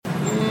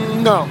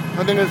No,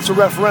 I think it's a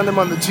referendum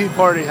on the Tea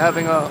Party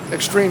having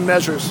extreme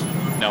measures.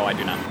 No, I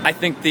do not. I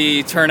think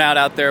the turnout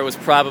out there was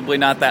probably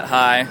not that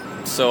high,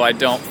 so I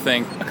don't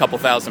think a couple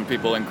thousand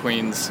people in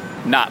Queens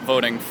not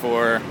voting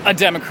for a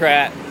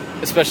Democrat,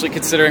 especially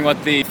considering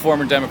what the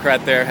former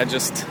Democrat there had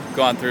just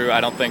gone through,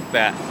 I don't think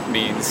that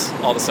means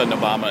all of a sudden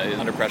Obama is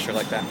under pressure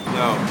like that.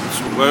 No,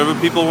 it's whatever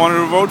people wanted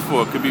to vote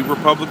for. It could be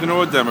Republican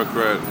or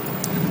Democrat.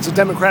 It's a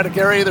Democratic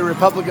area. The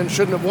Republicans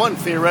shouldn't have won,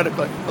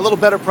 theoretically. A little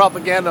better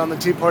propaganda on the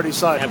Tea Party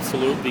side.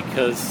 Absolutely,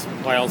 because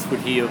why else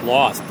would he have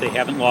lost? They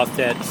haven't lost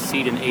that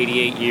seat in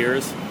 88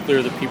 years.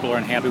 Clearly, the people are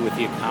unhappy with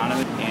the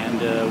economy. And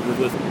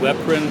with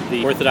Weprin,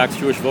 the Orthodox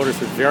Jewish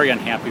voters are very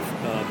unhappy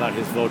about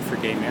his vote for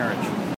gay marriage.